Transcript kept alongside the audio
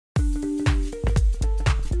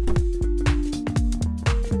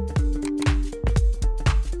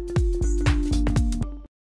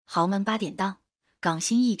豪门8点档，港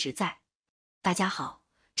星一直在。大家好，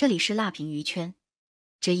这里是辣评娱圈。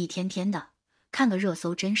这一天天的看个热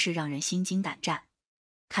搜，真是让人心惊胆战。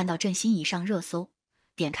看到郑欣宜上热搜，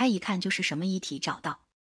点开一看就是什么议题找到，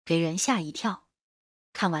给人吓一跳。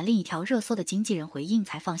看完另一条热搜的经纪人回应，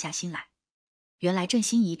才放下心来。原来郑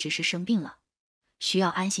欣宜只是生病了，需要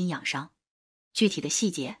安心养伤。具体的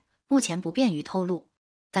细节目前不便于透露，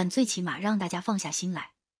但最起码让大家放下心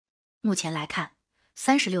来。目前来看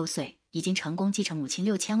，36岁已经成功继承母亲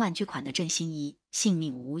6000万巨款的郑欣宜性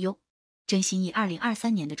命无忧。郑欣宜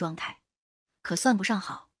2023年的状态可算不上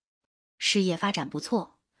好，事业发展不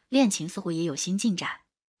错，恋情似乎也有新进展，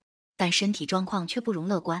但身体状况却不容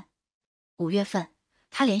乐观。5月份，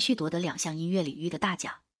她连续夺得2项音乐领域的大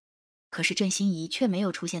奖，可是郑欣宜却没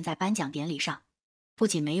有出现在颁奖典礼上。不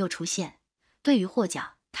仅没有出现，对于获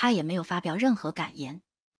奖，她也没有发表任何感言，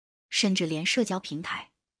甚至连社交平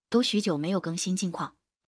台都许久没有更新近况。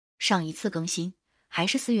上一次更新还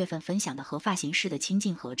是4月份分享的和发型师的亲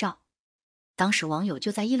近合照，当时网友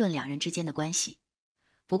就在议论两人之间的关系。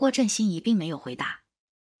不过郑欣宜并没有回答，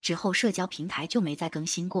之后社交平台就没再更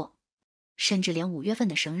新过，甚至连5月份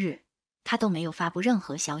的生日她都没有发布任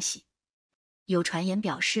何消息。有传言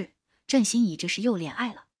表示郑欣宜这是又恋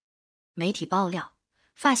爱了。媒体爆料，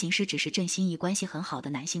发型师只是郑欣宜关系很好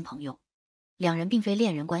的男性朋友，两人并非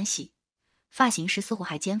恋人关系。发型师似乎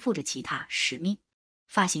还肩负着其他使命，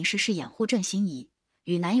发型师是掩护郑欣宜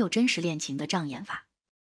与男友真实恋情的障眼法。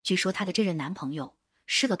据说她的这任男朋友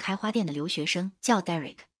是个开花店的留学生，叫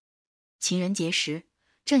Derek。 情人节时，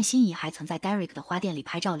郑欣宜还曾在 Derek 的花店里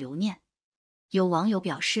拍照留念。有网友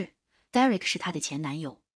表示 Derek 是她的前男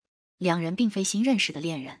友，两人并非新认识的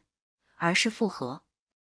恋人，而是复合。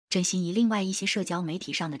郑欣宜另外一些社交媒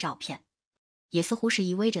体上的照片也似乎是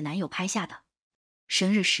依偎着男友拍下的。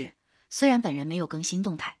生日时虽然本人没有更新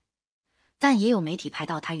动态，但也有媒体拍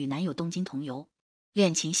到她与男友东京同游，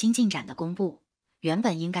恋情新进展的公布。原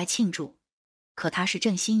本应该庆祝，可她是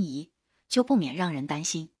郑欣宜，就不免让人担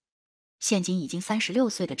心。现今已经36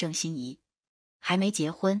岁的郑欣宜还没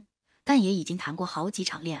结婚，但也已经谈过好几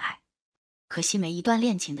场恋爱，可惜每一段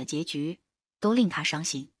恋情的结局都令她伤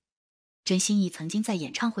心。郑欣宜曾经在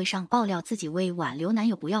演唱会上爆料自己为挽留男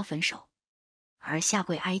友不要分手而下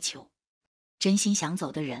跪哀求，真心想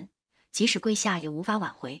走的人即使跪下也无法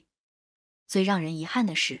挽回。最让人遗憾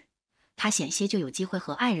的是，她险些就有机会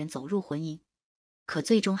和爱人走入婚姻，可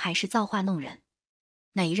最终还是造化弄人。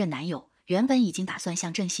那一任男友原本已经打算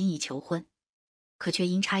向郑欣宜求婚，可却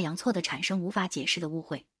阴差阳错地产生无法解释的误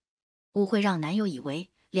会。误会让男友以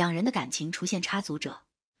为两人的感情出现插足者，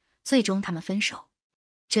最终他们分手。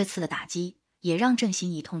这次的打击也让郑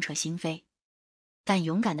欣宜痛彻心扉，但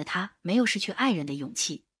勇敢的她没有失去爱人的勇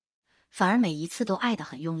气，反而每一次都爱得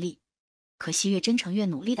很用力。可惜越真诚越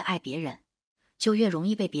努力的爱别人，就越容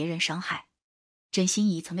易被别人伤害。郑欣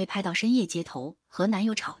宜曾被拍到深夜街头和男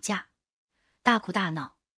友吵架，大哭大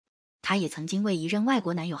闹。她也曾经为一任外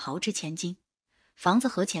国男友豪掷千金，房子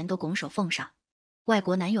和钱都拱手奉上。外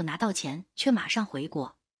国男友拿到钱却马上回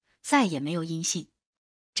国，再也没有音信。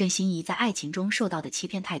郑欣宜在爱情中受到的欺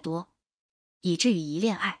骗太多，以至于一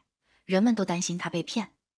恋爱，人们都担心她被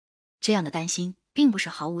骗。这样的担心并不是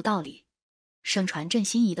毫无道理。盛传郑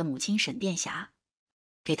欣宜的母亲沈殿霞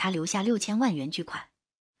给她留下6000万元巨款，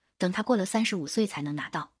等她过了35岁才能拿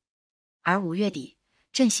到。而5月底，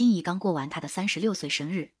郑欣宜刚过完她的36岁生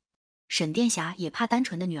日，沈殿霞也怕单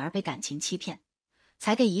纯的女儿被感情欺骗，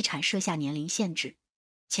才给遗产设下年龄限制。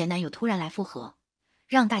前男友突然来复合，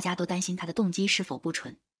让大家都担心她的动机是否不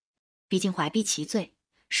纯。毕竟怀璧其罪，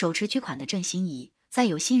手持巨款的郑欣宜在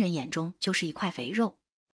有心人眼中就是一块肥肉。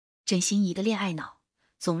郑欣宜的恋爱脑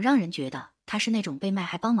总让人觉得她是那种被卖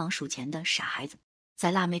还帮忙数钱的傻孩子。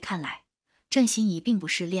在辣妹看来，郑欣宜并不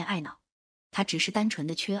是恋爱脑，她只是单纯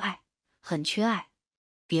的缺爱，很缺爱。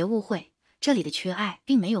别误会，这里的缺爱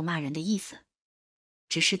并没有骂人的意思，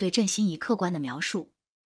只是对郑欣宜客观的描述。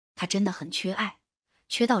她真的很缺爱，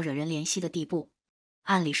缺到惹人怜惜的地步。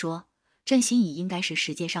按理说郑欣宜应该是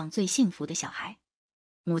世界上最幸福的小孩。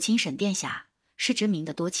母亲沈殿霞是知名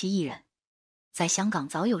的多妻艺人，在香港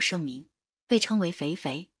早有盛名，被称为肥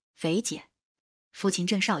姐。父亲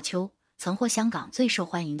郑少秋曾获香港最受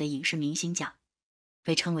欢迎的影视明星奖，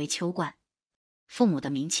被称为秋冠。父母的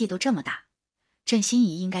名气都这么大，郑欣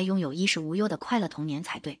宜应该拥有衣食无忧的快乐童年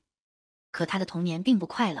才对。可她的童年并不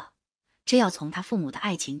快乐，这要从她父母的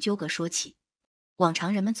爱情纠葛说起。往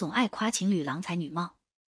常人们总爱夸情侣郎才女貌，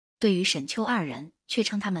对于沈秋二人却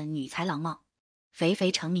称他们女才郎貌。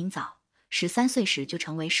肥成名早，13岁时就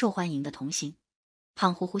成为受欢迎的童星。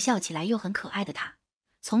胖乎乎笑起来又很可爱的她，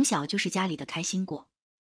从小就是家里的开心果，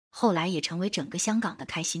后来也成为整个香港的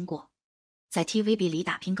开心果。在 TVB 里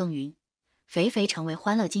打拼耕耘，肥肥成为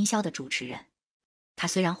欢乐今宵的主持人。他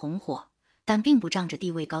虽然红火，但并不仗着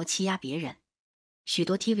地位高欺压别人。许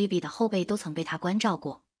多 TVB 的后辈都曾被他关照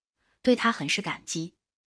过，对他很是感激。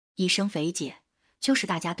一声肥姐，就是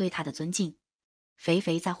大家对他的尊敬。肥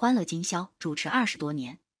肥在欢乐今宵主持20多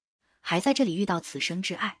年，还在这里遇到此生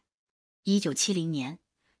挚爱。1970年，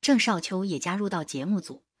郑少秋也加入到节目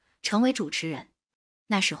组，成为主持人。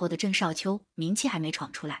那时候的郑少秋名气还没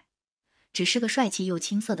闯出来，只是个帅气又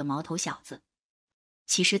青涩的毛头小子。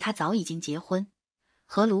其实他早已经结婚，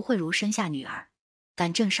和卢慧茹生下女儿，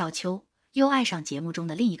但郑少秋又爱上节目中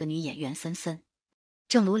的另一个女演员森森。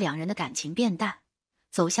正如两人的感情变淡，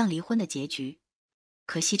走向离婚的结局。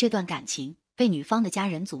可惜这段感情被女方的家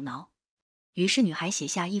人阻挠，于是女孩写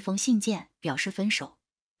下一封信件表示分手，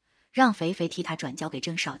让肥肥替她转交给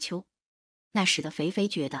郑少秋。那时的肥肥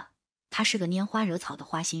觉得他是个拈花惹草的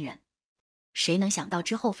花心人，谁能想到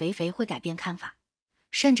之后肥肥会改变看法，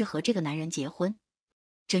甚至和这个男人结婚。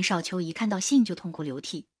郑少秋一看到信就痛哭流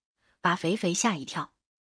涕，把肥肥吓一跳。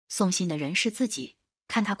送信的人是自己，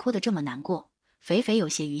看他哭得这么难过，肥肥有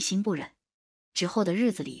些于心不忍。之后的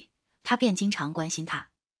日子里，他便经常关心他，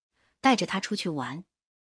带着他出去玩。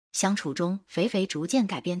相处中，肥肥逐渐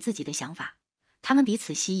改变自己的想法，他们彼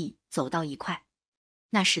此吸引，走到一块。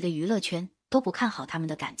那时的娱乐圈都不看好他们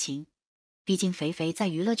的感情，毕竟肥肥在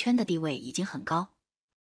娱乐圈的地位已经很高，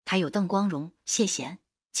他有邓光荣、谢贤、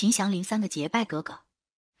秦祥林3个结拜哥哥，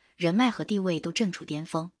人脉和地位都正处巅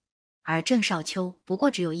峰。而郑少秋不过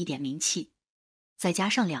只有一点名气，再加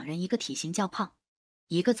上两人一个体型较胖，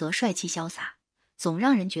一个则帅气潇洒，总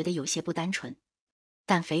让人觉得有些不单纯。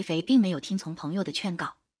但肥肥并没有听从朋友的劝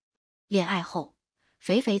告。恋爱后，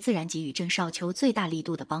肥肥自然给予郑少秋最大力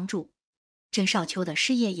度的帮助，郑少秋的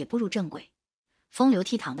事业也步入正轨，风流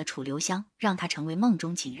倜傥的楚留香让他成为梦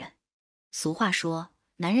中情人。俗话说，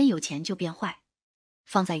男人有钱就变坏，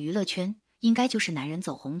放在娱乐圈应该就是男人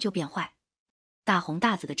走红就变坏。大红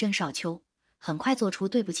大紫的郑少秋很快做出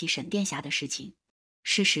对不起沈殿霞的事情。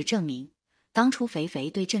事实证明，当初肥肥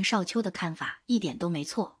对郑少秋的看法一点都没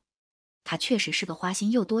错，他确实是个花心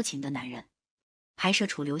又多情的男人。拍摄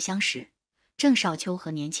楚留香时，郑少秋和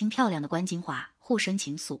年轻漂亮的关金华互生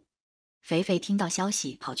情愫。肥肥听到消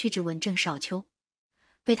息跑去质问郑少秋，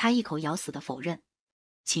被他一口咬死的否认。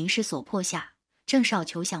情势所迫下，郑少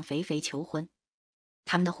秋向肥肥求婚。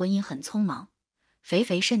他们的婚姻很匆忙，肥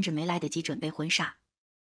肥甚至没来得及准备婚纱。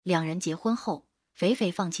两人结婚后，肥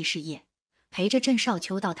肥放弃事业，陪着郑少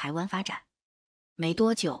秋到台湾发展。没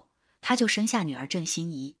多久，他就生下女儿郑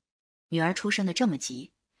欣宜。女儿出生的这么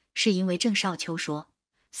急，是因为郑少秋说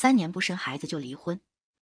3年不生孩子就离婚。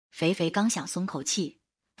肥肥刚想松口气，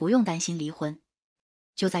不用担心离婚，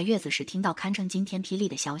就在月子时听到堪称惊天霹雳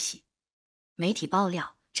的消息。媒体爆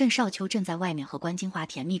料，郑少秋正在外面和关金华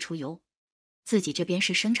甜蜜出游，自己这边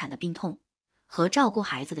是生产的病痛和照顾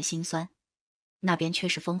孩子的辛酸，那边却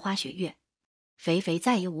是风花雪月。肥肥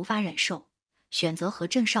再也无法忍受，选择和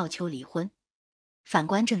郑少秋离婚。反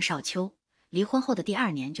观郑少秋，离婚后的第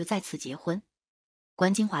2年就再次结婚。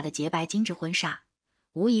关金华的洁白精致婚纱，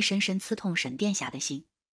无疑深深刺痛沈殿霞的心。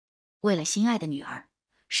为了心爱的女儿，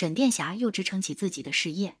沈殿霞又支撑起自己的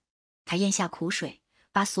事业，她咽下苦水，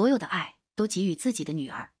把所有的爱都给予自己的女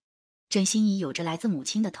儿。郑欣宜有着来自母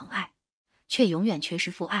亲的疼爱，却永远缺失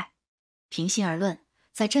父爱。平心而论，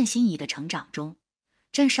在郑欣宜的成长中，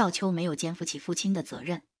郑少秋没有肩负起父亲的责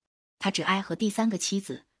任，他只爱和第3个妻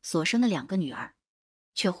子所生的2个女儿，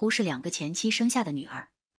却忽视2个前妻生下的女儿。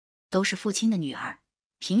都是父亲的女儿，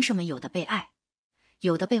凭什么有的被爱，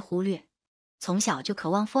有的被忽略？从小就渴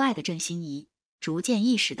望父爱的郑欣宜逐渐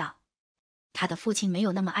意识到，他的父亲没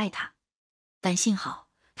有那么爱他，但幸好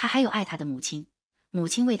他还有爱他的母亲，母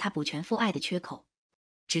亲为他补全父爱的缺口。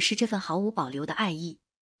只是这份毫无保留的爱意，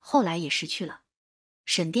后来也失去了。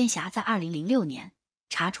沈殿霞在2006年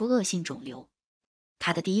查出恶性肿瘤，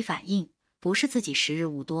她的第一反应不是自己时日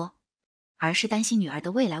无多，而是担心女儿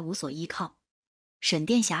的未来无所依靠。沈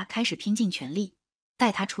殿霞开始拼尽全力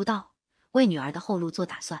带她出道，为女儿的后路做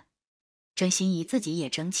打算。郑欣宜自己也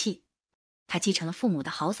争气，她继承了父母的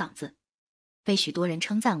好嗓子，被许多人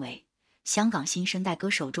称赞为香港新生代歌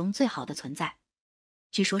手中最好的存在。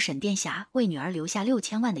据说沈殿霞为女儿留下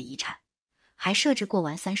6000万的遗产，还设置过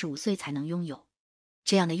完35岁才能拥有。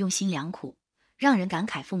这样的用心良苦，让人感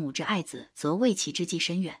慨父母之爱子，则为其之计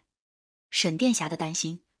深远。沈殿霞的担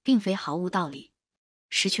心并非毫无道理，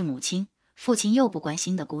失去母亲，父亲又不关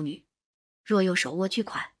心的孤女，若又手握巨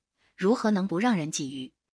款，如何能不让人觊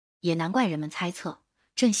觎？也难怪人们猜测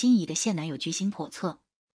郑欣宜的现男友居心叵测。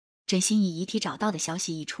郑欣宜遗体找到的消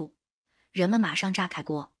息一出，人们马上炸开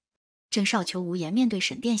锅。郑少秋无颜面对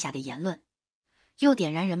沈殿霞的言论，又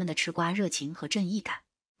点燃人们的吃瓜热情和正义感。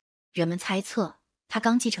人们猜测他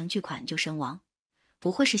刚继承巨款就身亡，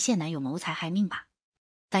不会是现男友谋财害命吧？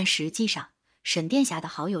但实际上，沈殿霞的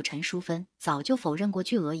好友陈淑芬早就否认过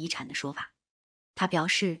巨额遗产的说法。他表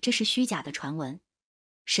示这是虚假的传闻，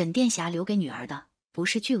沈殿霞留给女儿的不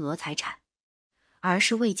是巨额财产，而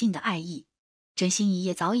是未尽的爱意。郑欣宜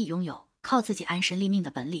也早已拥有靠自己安身立命的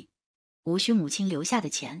本领，无需母亲留下的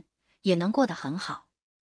钱也能过得很好。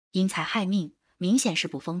因财害命明显是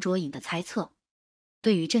捕风捉影的猜测。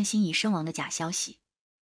对于郑欣宜身亡的假消息，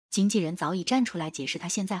经纪人早已站出来解释她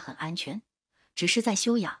现在很安全，只是在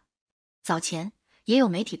休养。早前也有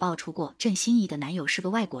媒体爆出过郑欣宜的男友是个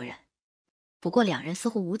外国人，不过两人似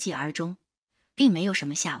乎无疾而终，并没有什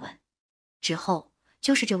么下文。之后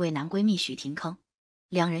就是这位男闺蜜许廷铿，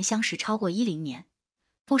两人相识超过10年，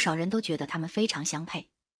不少人都觉得他们非常相配，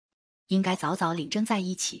应该早早领证在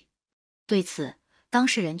一起。对此，当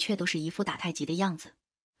事人却都是一副打太极的样子，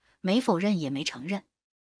没否认也没承认。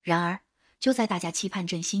然而，就在大家期盼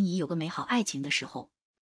郑欣宜有个美好爱情的时候，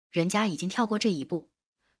人家已经跳过这一步，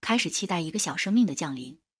开始期待一个小生命的降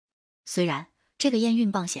临。虽然这个验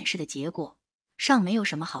孕棒显示的结果尚没有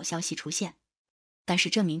什么好消息出现，但是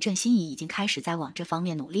证明郑欣宜已经开始在往这方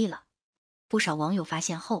面努力了。不少网友发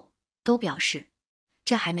现后都表示，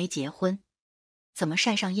这还没结婚，怎么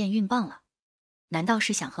晒上验孕棒了？难道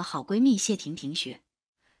是想和好闺蜜谢婷婷学，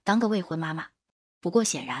当个未婚妈妈？不过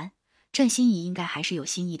显然，郑欣宜应该还是有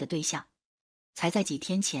心仪的对象。才在几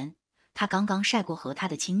天前，她刚刚晒过和他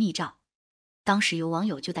的亲密照，当时有网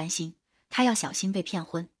友就担心她要小心被骗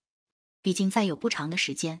婚。毕竟再有不长的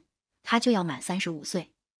时间，她就要满35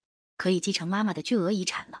岁，可以继承妈妈的巨额遗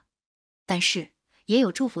产了。但是也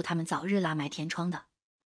有祝福他们早日拉埋天窗的。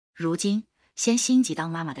如今先心急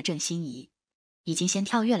当妈妈的郑欣宜已经先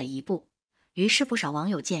跳跃了一步，于是不少网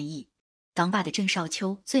友建议当爸的郑少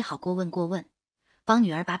秋最好过问，帮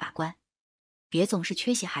女儿把关，别总是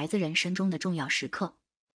缺席孩子人生中的重要时刻，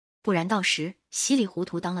不然到时稀里糊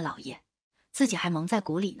涂当了老爷，自己还蒙在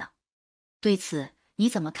鼓里呢。对此你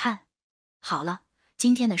怎么看？好了，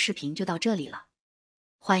今天的视频就到这里了，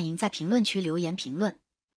欢迎在评论区留言评论，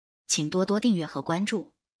请多多订阅和关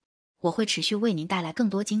注，我会持续为您带来更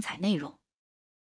多精彩内容。